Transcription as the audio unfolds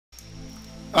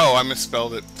Oh, I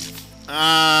misspelled it.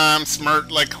 I'm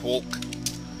smart like Hulk.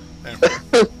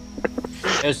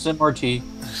 SMRT.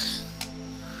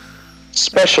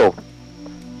 Special.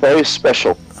 Very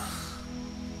special.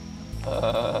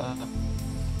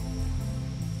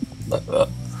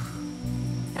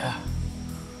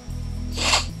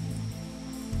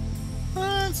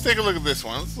 Let's take a look at this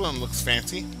one. This one looks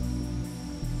fancy.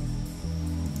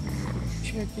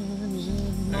 There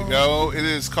you go. It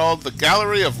is called the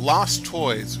Gallery of Lost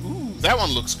Toys. Ooh, that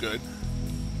one looks good.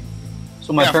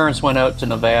 So my parents went out to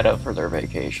Nevada for their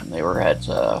vacation. They were at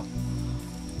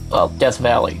Death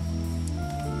Valley.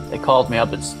 They called me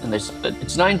up and they said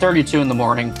it's 9:32 in the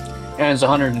morning and it's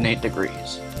 108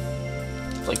 degrees.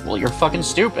 It's like, well, you're fucking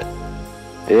stupid.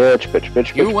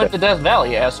 Bitch. You went to Death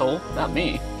Valley, asshole, not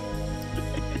me.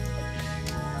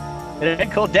 It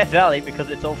ain't called Death Valley because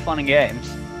it's all fun and games.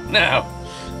 No.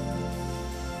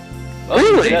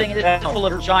 The thing is, it's full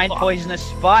of giant poisonous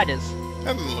spiders.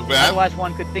 That doesn't look bad. Otherwise,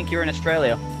 one could think you're in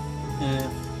Australia.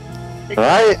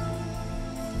 Right.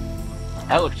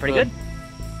 That looks Pretty good.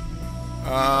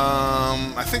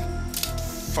 I think.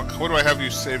 Fuck. What do I have you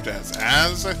saved as?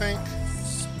 As I think.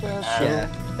 Yeah.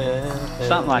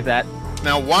 Something like that.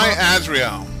 Now, why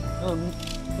Azrael?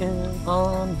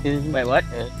 Wait, what?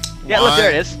 Yeah, look,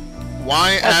 there it is.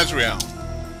 Why Azrael?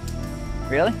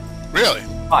 Really? Really?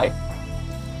 Why?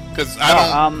 Because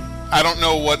I don't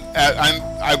know what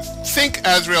I think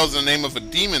Azrael is the name of a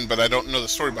demon, but I don't know the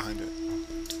story behind it.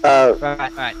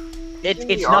 Right.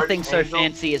 It's nothing so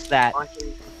fancy as that.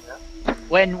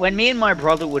 When me and my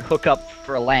brother would hook up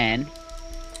for a LAN,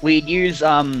 we'd use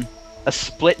a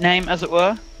split name, as it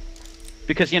were,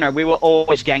 because we were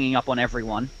always ganging up on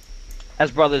everyone,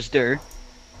 as brothers do.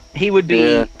 He would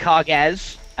be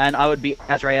Kargaz, and I would be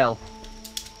Azrael.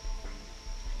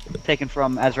 Taken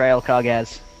from Azrael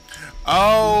Kargaz.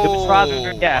 Oh, it was rather,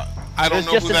 I don't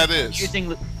know who that is.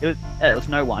 It was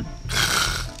no one.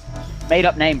 Made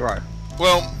up name, bro.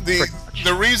 Well,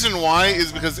 the reason why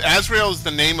is because Azrael is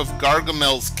the name of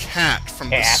Gargamel's cat from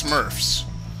the Smurfs.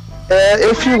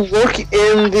 If you look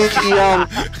in the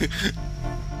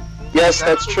yes,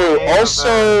 that's true.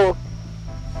 Also,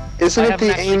 isn't it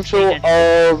the Angel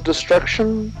of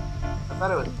Destruction? I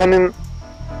thought it was. I mean,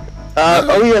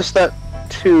 oh yes, that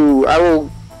too. I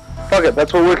will. Fuck it.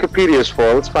 That's what Wikipedia is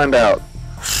for. Let's find out.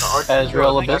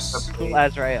 Azrael Abyss.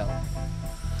 Azrael.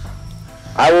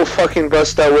 I will fucking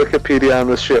bust out Wikipedia on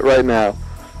this shit right now.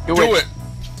 Do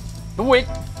it.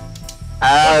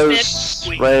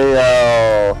 Azrael.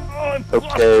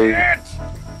 Okay.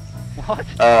 What?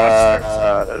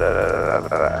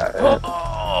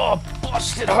 Oh,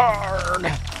 busted hard.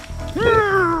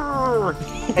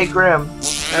 Hey, Grim.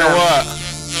 Yeah, what?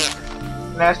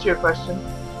 Can I ask you a question?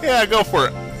 Yeah, go for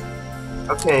it.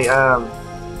 Okay,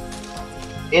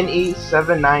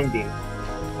 NE790.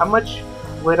 How much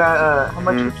would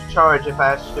you charge if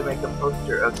I asked you to make a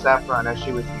poster of Saffron as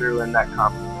she withdrew in that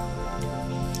comp?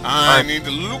 I need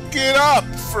to look it up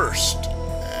first.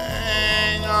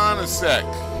 Hang on a sec.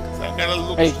 I gotta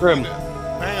look. Hey, Grim.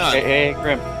 Hang on. Hey,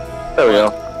 Grim. There we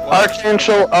go.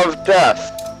 Archangel of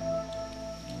Death.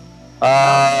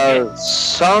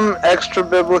 Some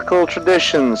extra-biblical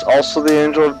traditions, also the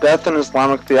Angel of Death in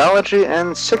Islamic theology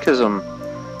and Sikhism.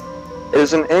 It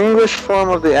is an English form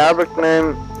of the Arabic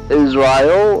name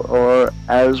Israel, or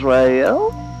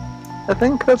Azrael? I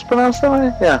think that's pronounced that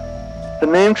way? Yeah. The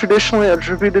name traditionally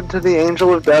attributed to the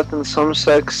Angel of Death in some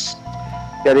sects,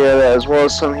 yada yada, as well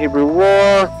as some Hebrew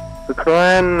lore. The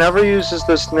Quran never uses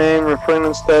this name, referring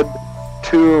instead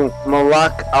to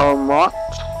Malak al-Maut,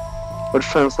 which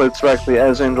translates directly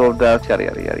as Angel of Death, yada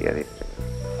yada yada yada.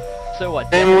 So what?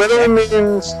 Name literally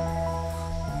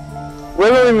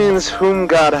means whom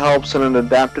God helps in an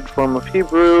adapted form of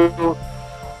Hebrew.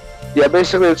 Yeah,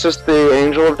 basically it's just the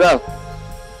Angel of Death.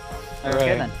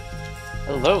 Okay then.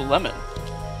 Hello, Lemon.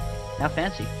 How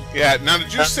fancy. Yeah, now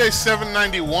did you say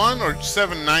 791 or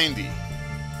 790?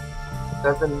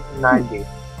 790.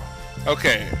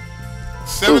 Okay.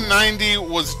 790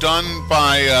 was done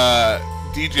by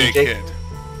DJ Kid.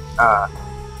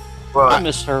 Well, I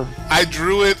missed her. I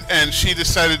drew it and she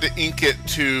decided to ink it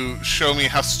to show me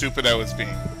how stupid I was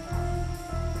being.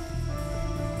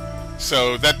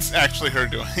 So that's actually her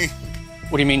doing.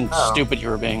 What do you mean, stupid you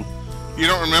were being? You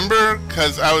don't remember?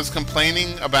 Because I was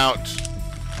complaining about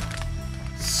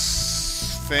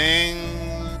thing.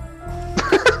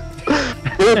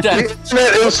 The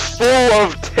internet is full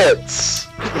of tits.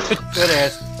 Good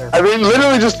ass. I mean,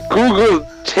 literally just Google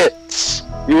tits.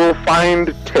 You will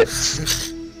find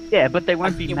tits. Yeah, but they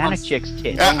won't be manic chicks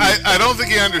tits. I don't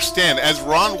think you understand. As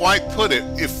Ron White put it,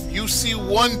 if you see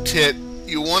one tit,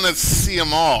 you want to see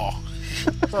them all.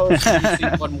 So if you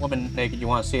see one woman naked, you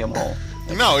want to see them all.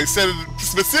 No, he said it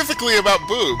specifically about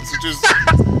boobs, which is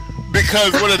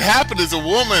because what had happened is a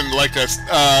woman, like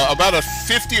about a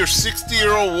 50 or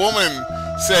 60-year-old woman,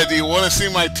 said, "Do you want to see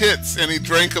my tits?" And he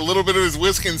drank a little bit of his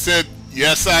whiskey and said,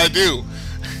 "Yes, I do."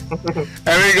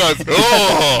 And he goes,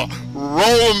 "Oh,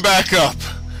 roll them back up."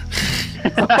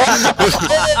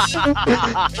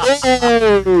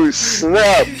 Oh,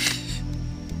 snap.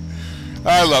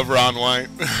 I love Ron White.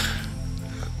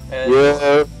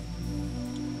 Yeah.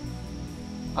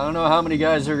 I don't know how many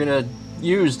guys are gonna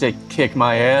use to kick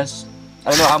my ass.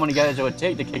 I don't know how many guys it would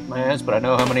take to kick my ass, but I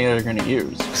know how many they're gonna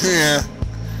use. Yeah.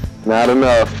 Not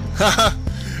enough.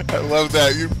 I love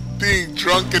that. You're being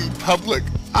drunk in public.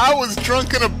 I was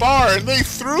drunk in a bar and they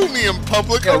threw me in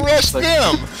public. Arrest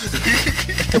them.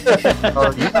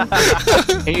 Are you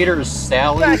Hater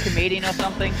Sally? Is that a comedian or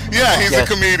something? Yeah, he's a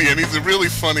comedian. He's a really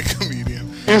funny comedian.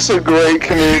 He's a great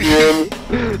comedian.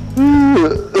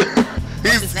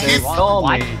 He's Ron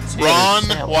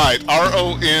White.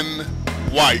 R-O-N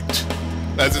White.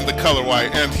 As in the color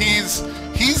white. And he's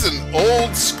an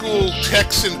old school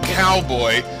Texan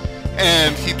cowboy,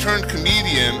 and he turned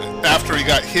comedian after he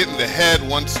got hit in the head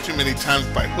once too many times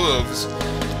by hooves.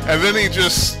 And then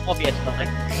he's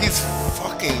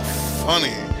fucking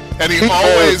funny. And he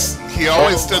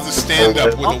always does a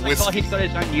stand-up with a whiskey. He's got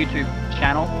his own YouTube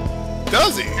channel.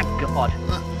 Does he? Thank God.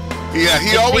 Yeah,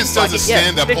 he always does a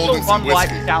stand-up holding some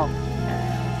whiskey.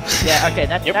 Yeah, okay,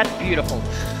 that's beautiful.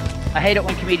 I hate it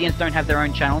when comedians don't have their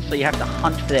own channel, so you have to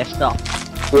hunt for their stuff.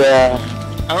 Yeah.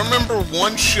 I remember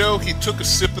one show, he took a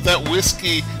sip of that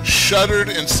whiskey, shuddered,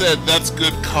 and said, "That's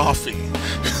good coffee."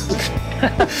 I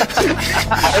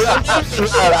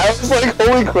was like,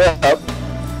 holy crap.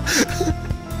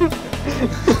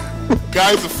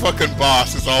 Guy's a fucking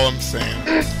boss, is all I'm saying.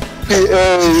 He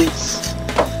is.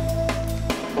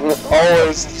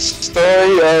 Always the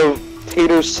story of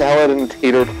tater salad and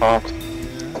tater tot.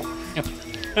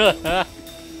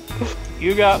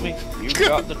 You got me. You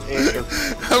got the tater.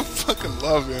 I fucking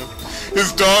love him.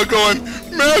 His dog going,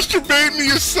 "Masturbate me,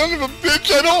 you son of a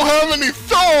bitch, I don't have any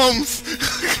thumbs!"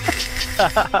 I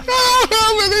don't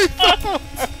have any thumbs!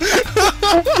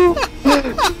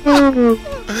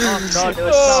 Oh god, there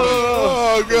was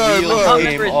Oh god, I can't look.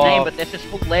 remember his name, but there's this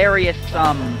hilarious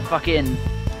fucking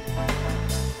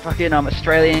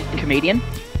Australian comedian.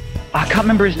 I can't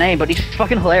remember his name, but he's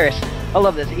fucking hilarious. I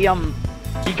love this.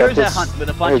 He goes out hunting with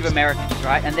a bunch of Americans,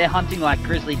 right? And they're hunting like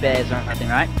grizzly bears or something,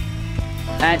 right?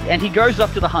 And he goes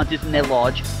up to the hunters in their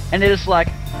lodge, and they're just like,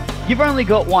 "You've only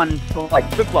got one like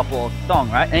flip-flop or thong,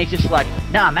 right?" And he's just like,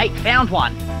 "Nah, mate, found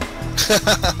one."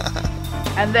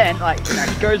 And then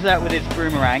he goes out with his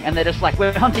boomerang, and they're just like,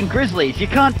 "We're hunting grizzlies. You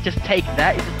can't just take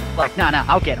that." He's just like, "No,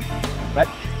 I'll get him," right?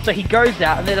 So he goes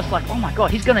out, and they're just like, "Oh my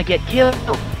god, he's gonna get killed,"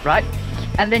 right?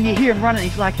 And then you hear him running.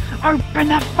 He's like, "Open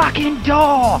the fucking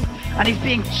door!" And he's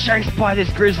being chased by this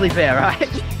grizzly bear, right?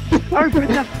 "Open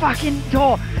the fucking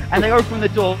door!" And they open the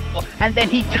door, and then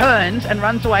he turns and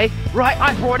runs away. "Right,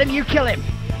 I brought him, you kill him."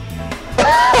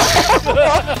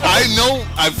 I know,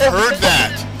 I've heard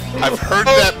that. I've heard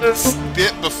that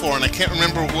bit before, and I can't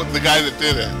remember what the guy that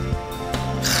did it.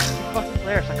 Fucking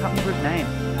hilarious, I can't remember his name.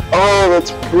 Oh,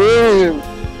 that's brilliant.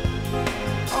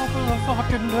 Open the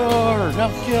fucking door! Now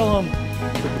kill him!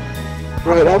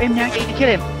 Right up. Him now, you need to kill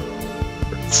him.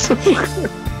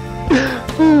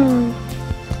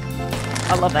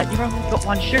 I love that. You've only got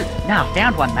one shoot. Now,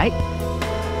 found one, mate.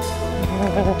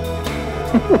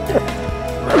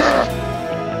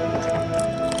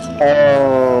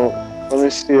 Oh, let me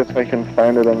see if I can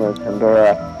find it on my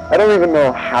Pandora. I don't even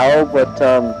know how, but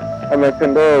on my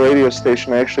Pandora radio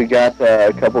station, I actually got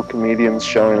a couple comedians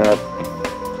showing up.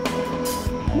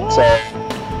 So,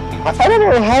 I don't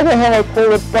know how the hell I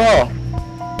pulled it off.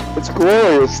 It's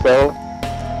glorious, though.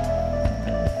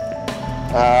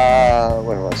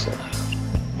 Where was it?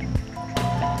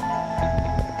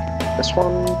 This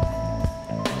one?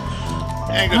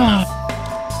 Ain't good enough.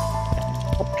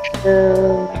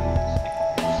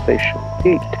 Station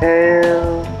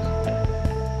details.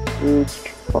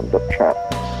 From the trap.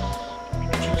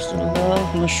 Just a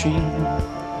love machine.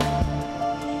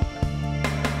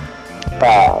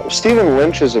 Stephen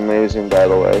Lynch is amazing, by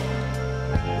the way.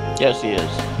 Yes, he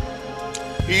is.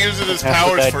 He uses his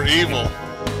powers for evil.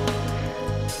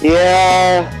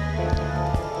 Yeah.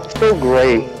 Still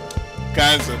great.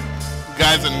 Guy's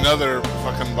another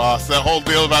fucking boss. That whole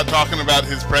deal about talking about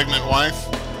his pregnant wife.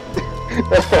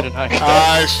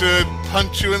 I should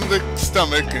punch you in the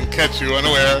stomach and catch you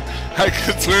unaware. I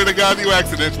could swear to God you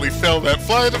accidentally fell that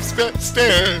flight of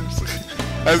stairs.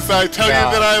 As I tell you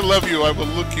that I love you, I will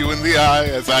look you in the eye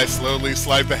as I slowly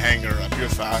slide the hanger up your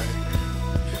thigh.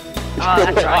 Oh,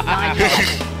 that's right, Nigel.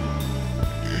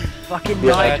 Fucking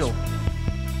Nigel.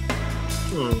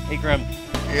 Hey, Grim.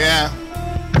 Yeah.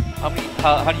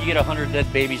 How do you get 100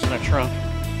 dead babies in a trunk?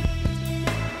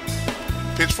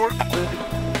 Pitchfork?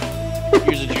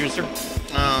 Use a juicer.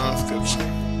 Oh, that's good.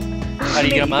 How do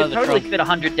you get them out of the totally trunk? fit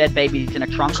 100 dead babies in a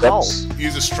trunk hole.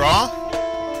 Use a straw?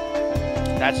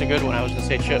 That's a good one. I was gonna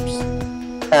say chips.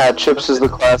 Yeah, chips is the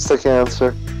classic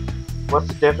answer. What's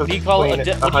the difference What do you call between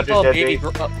a 100 baby? babies?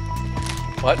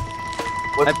 What?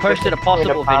 What's I the posted a difference between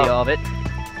possible video of it.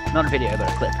 Not a video, but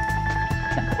a clip.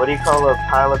 What do you call a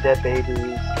pile of dead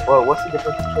babies? Well, what's the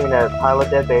difference between a pile of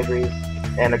dead babies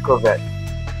and a Corvette?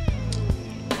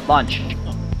 Lunch.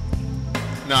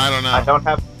 No, I don't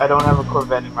know. I don't have a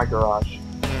Corvette in my garage.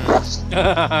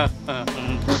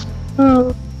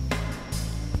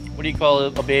 What do you call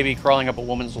a baby crawling up a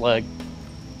woman's leg?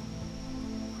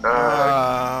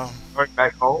 Going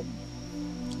back home?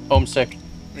 Homesick.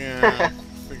 Yeah, I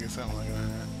figure something like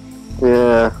that.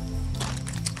 Yeah.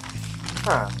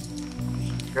 Huh.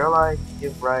 Girl, I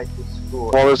give ride to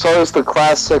school. Well, there's always the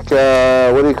classic,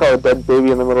 what do you call it, dead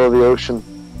baby in the middle of the ocean?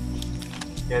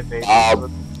 Dead baby.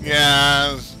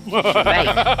 Yeah. Right.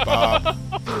 Bob.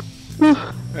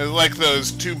 It's like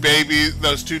those two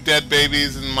dead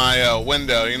babies in my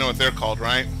window. You know what they're called,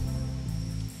 right?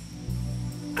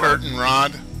 Kurt and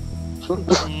Rod.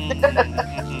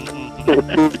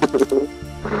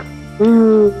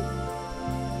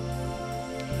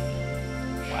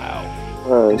 Wow.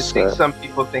 Oh, I just think some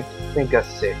people think us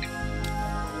sick.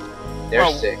 They're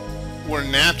Well, sick. We're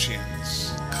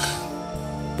Natchians.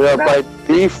 yeah, by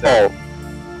default.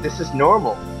 This is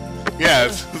normal. Yeah.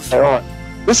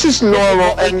 This is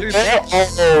normal, and they're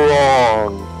all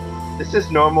wrong. This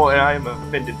is normal, and I am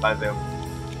offended by them.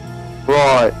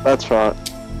 Right, that's right.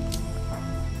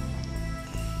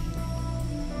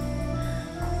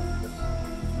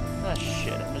 Ah,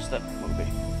 shit, I missed that movie.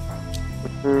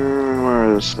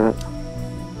 Where is it?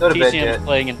 Go to bed, TCM's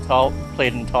Jet.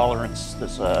 played Intolerance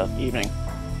this evening.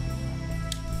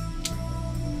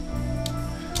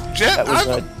 Jet, That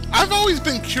was, I've always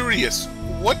been curious.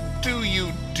 What do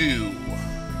you do?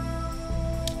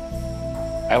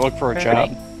 I look for a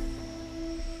job.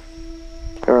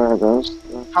 Alright, guys.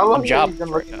 How long I'm job have you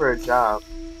been looking for a job?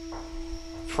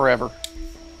 Forever.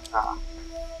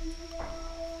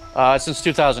 Since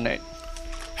 2008.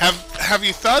 Have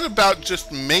you thought about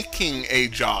just making a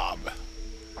job?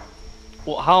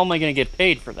 Well, how am I going to get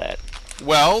paid for that?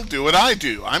 Well, do what I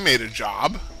do. I made a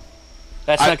job.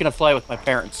 That's not going to fly with my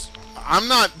parents. I'm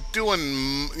not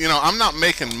doing, I'm not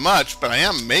making much, but I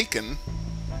am making.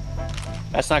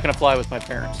 That's not going to fly with my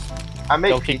parents. I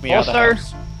make They'll kick me out of the Also-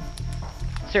 house.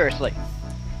 Seriously.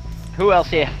 Who else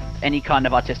here has any kind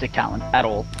of artistic talent at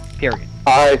all? Period.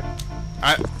 I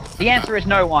The answer is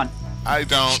no one. I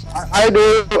don't. I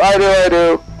do.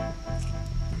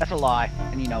 That's a lie,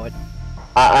 and you know it.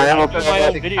 I am a I'd do my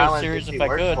own the video talent series that if he I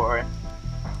works could. for.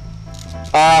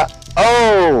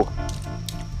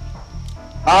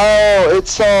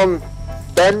 It's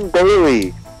Ben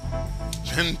Bailey.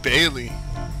 Ben Bailey.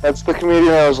 That's the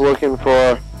comedian I was looking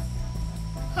for.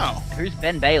 Oh, Who's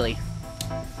Ben Bailey?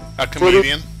 a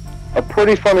comedian. A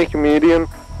pretty funny comedian.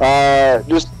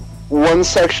 Just one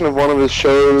section of one of his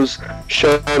shows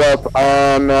showed up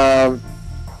on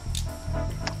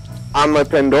my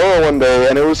Pandora one day,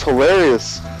 and it was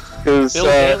hilarious. Cause Bill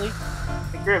Bailey?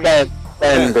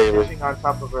 Ben Bailey. Stitching on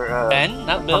top of her, Ben?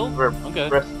 Not Bill? top of her Okay.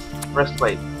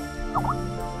 breastplate.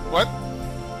 What?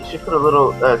 You should put a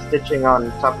little stitching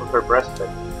on top of her breastplate.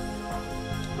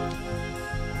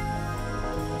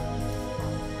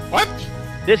 What?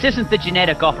 This isn't the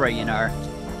genetic opera, you know.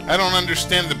 I don't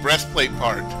understand the breastplate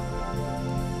part.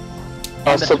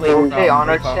 And the Something- sweet Hey, on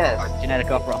her Repo chest. are Genetic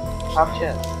opera. Top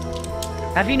chest.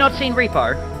 Have you not seen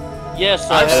Repo? Yes,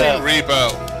 I've seen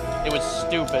Rebo. It was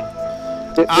stupid.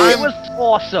 It I'm- was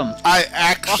awesome. I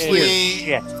actually,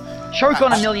 Shit. Choke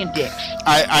on a million dicks.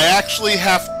 I actually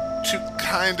have to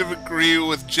kind of agree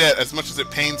with Jet. As much as it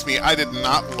pains me, I did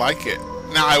not like it.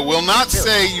 Now, I will not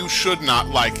say you should not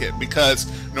like it, because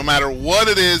no matter what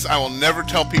it is, I will never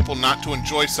tell people not to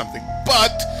enjoy something.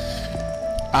 But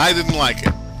I didn't like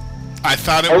it. I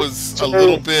thought it was a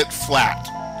little bit flat.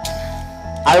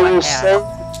 I will say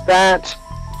that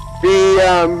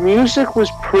the music was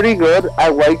pretty good. I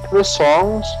liked the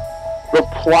songs. The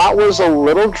plot was a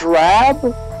little drab,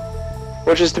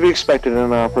 which is to be expected in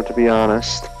an opera, to be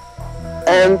honest.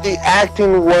 And the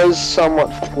acting was somewhat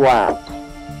flat.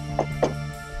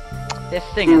 This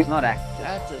thing is not acting.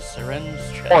 That's a syringe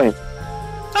check. Point.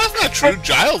 That's not not true.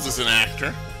 Giles is an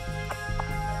actor.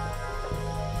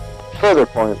 Further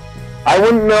point. I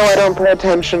wouldn't know, I don't pay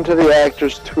attention to the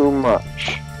actors too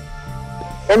much.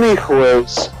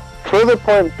 Anyways, further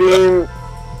point being,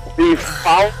 the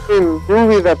following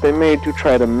movie that they made to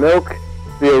try to milk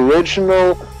the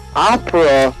original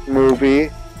opera movie,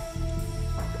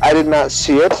 I did not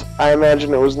see it. I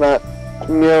imagine it was not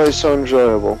nearly so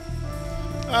enjoyable.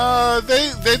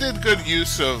 They did good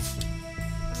use of...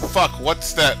 Fuck,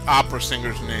 what's that opera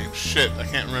singer's name? Shit, I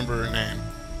can't remember her name.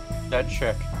 That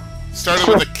chick. Started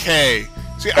with a K.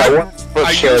 See,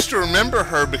 I used to remember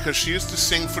her because she used to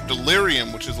sing for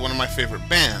Delirium, which is one of my favorite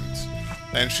bands.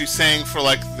 And she sang for,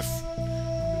 like,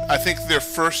 I think their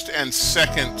first and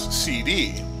second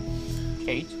CD.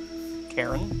 Kate?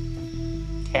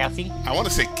 Karen? Kathy? I want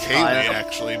to say Kaylee,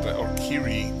 actually, but or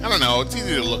Kiri. I don't know, it's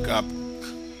easy to look up.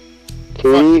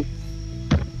 Katie?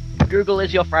 Google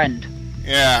is your friend.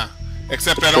 Yeah,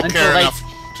 except I don't care enough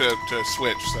to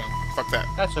switch, so fuck that.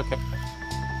 That's okay.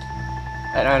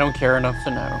 And I don't care enough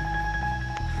to know.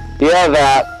 Yeah,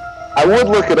 that. I would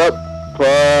look it up,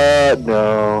 but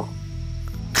no.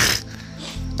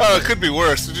 Oh, it could be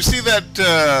worse. Did you see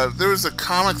that there was a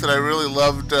comic that I really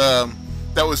loved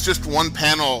that was just one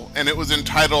panel, and it was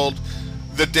entitled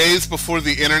The Days Before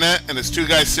the Internet, and it's two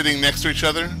guys sitting next to each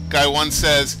other. Guy one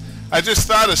says, I just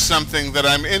thought of something that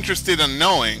I'm interested in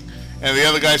knowing, and the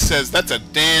other guy says, that's a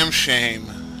damn shame.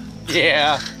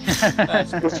 Yeah.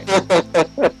 That's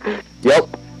great. Yep.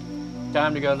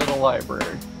 Time to go to the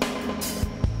library.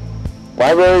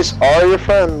 Libraries are your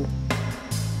friend.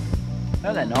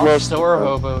 No, they're not. Most So are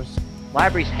hobos.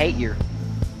 Libraries hate you.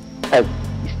 Hey,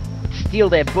 You steal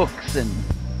their books and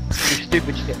do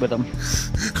stupid shit with them.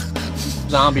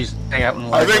 Zombies hang out in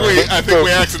I libraries. think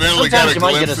we accidentally Sometimes got a you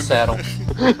might get a glimpse. saddle.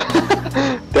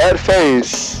 that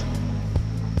face.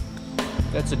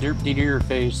 That's a derpy to your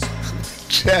face.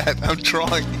 Chad, I'm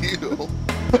drawing you.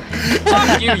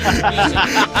 Fuck you, you piece of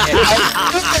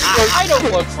shit. I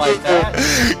don't look like that.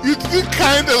 You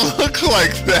kind of look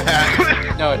like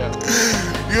that. No, I don't.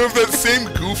 You have that same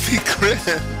goofy grin.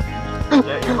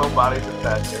 Yeah, your whole body's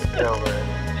attached. Get over it.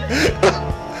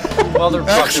 Motherfucker.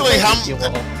 Actually, you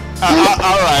will.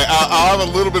 Alright, I'll have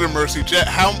a little bit of mercy. Jet,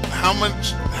 how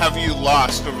much have you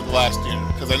lost over the last year?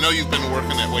 Because I know you've been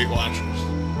working at Weight Watchers.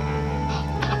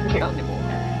 Not anymore.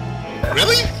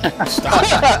 Really? Stop.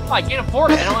 I can't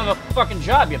afford it. I don't have a fucking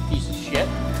job, you piece of shit.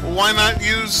 Well, why not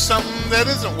use something that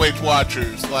isn't Weight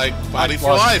Watchers, like Body for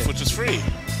Watch Life, it. which is free?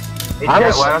 Hey,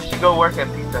 Jet, why don't you go work at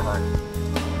Pizza Hut?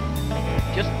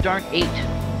 Just don't eat.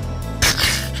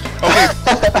 Okay,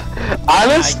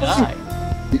 Honestly, I die.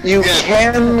 you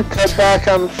can cut back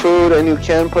on food and you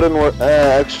can put in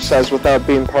exercise without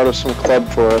being part of some club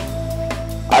for it.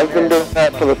 I've been doing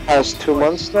that for the past 2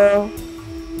 months now.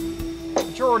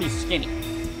 But you're already skinny.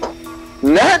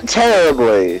 Not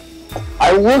terribly.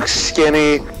 I look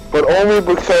skinny, but only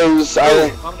because I...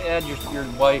 I'm gonna add your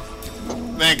wife,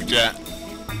 thank you, Jet.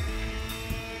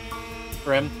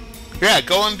 Grim. Yeah,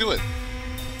 go and do it.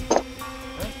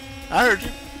 I heard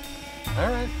you.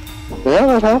 Alright. Yeah,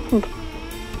 that happened.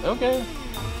 Okay.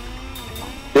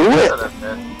 Do it! Shut up,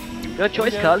 man. Good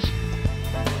choice, Okay. cuz.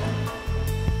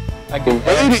 I can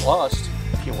Lady. add Lost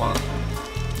if you want.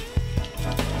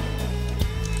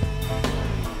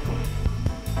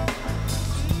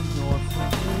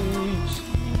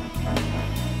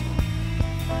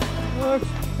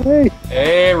 Hey.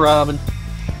 Hey, Robin.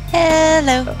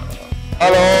 Hello.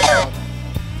 Hello.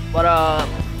 But,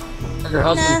 Your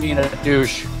husband's being a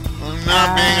douche. I'm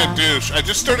not being a douche. I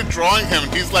just started drawing him,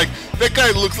 and he's like, that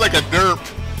guy looks like a derp.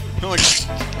 I'm like,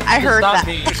 I heard It's not that.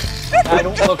 me. I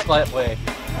don't look that way.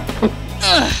 There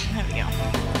we go.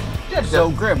 That's so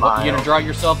grim. What, you gonna draw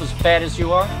yourself as fat as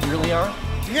you are? You really are?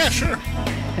 yeah, sure.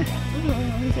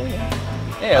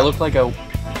 Hey, I look like a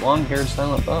long-haired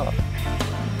Silent Bob.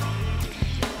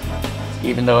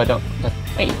 Even though I don't...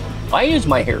 Hey, why is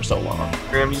my hair so long?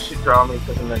 Graham, you should draw me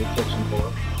cooking in the kitchen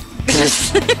board.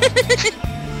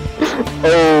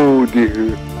 Oh,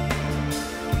 dear.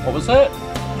 What was that?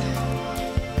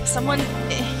 Someone.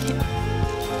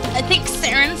 I think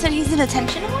Saren said he's an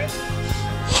attention whore.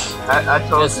 I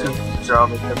told Yes. him to draw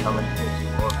me cooking in the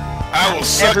kitchen board. I will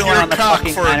suck everyone your on the cock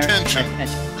fucking for planet- attention.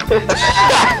 I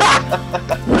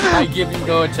give you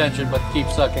no attention, but keep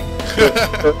sucking.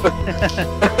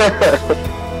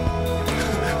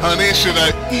 Honey, should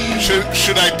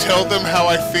I tell them how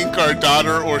I think our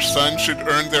daughter or son should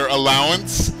earn their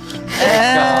allowance?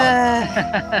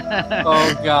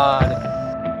 Oh, God.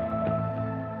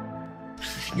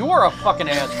 You are a fucking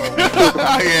asshole.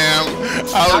 I am.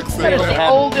 I'll Not accept fair to that.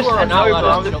 have- oldest you are and not noble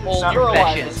allowed to old. You're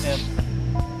allowed to profession. him.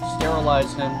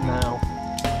 sterilize him now.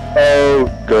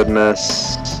 Oh,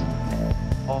 goodness.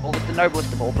 All with the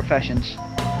noblest of all professions.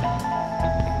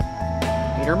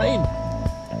 Peter Maid.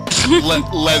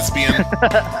 Lesbian.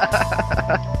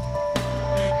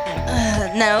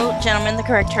 No, gentlemen, the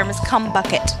correct term is cum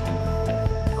bucket.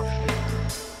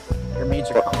 Your maids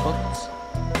are buckets.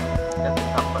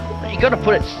 You gotta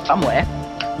put it somewhere.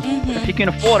 If you can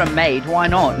afford a maid, why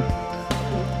not?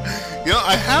 You know,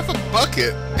 I have a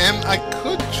bucket, and I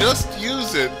could just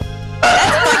use it.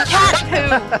 Cat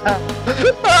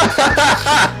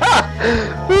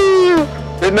poo!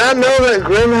 Did not know that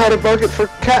Grim had a bucket for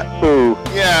cat poo.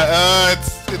 Yeah,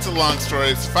 it's a long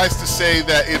story. Suffice to say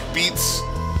that it beats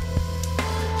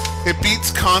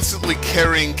constantly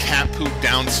carrying cat poop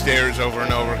downstairs over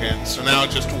and over again. So now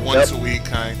just once a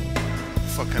week I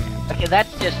fucking... Okay,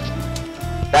 that's just...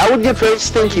 That would get very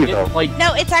stinky though. Like,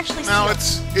 No, it's actually sealed. No,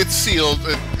 it's sealed.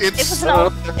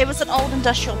 It was an old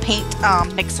industrial paint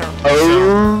mixer.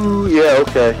 Oh, yeah,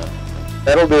 okay.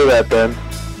 That'll do that then.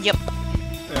 Yep.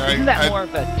 Isn't that more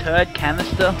of a turd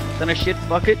canister than a shit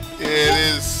bucket?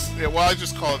 It is... Well, I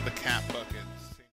just call it the cat bucket.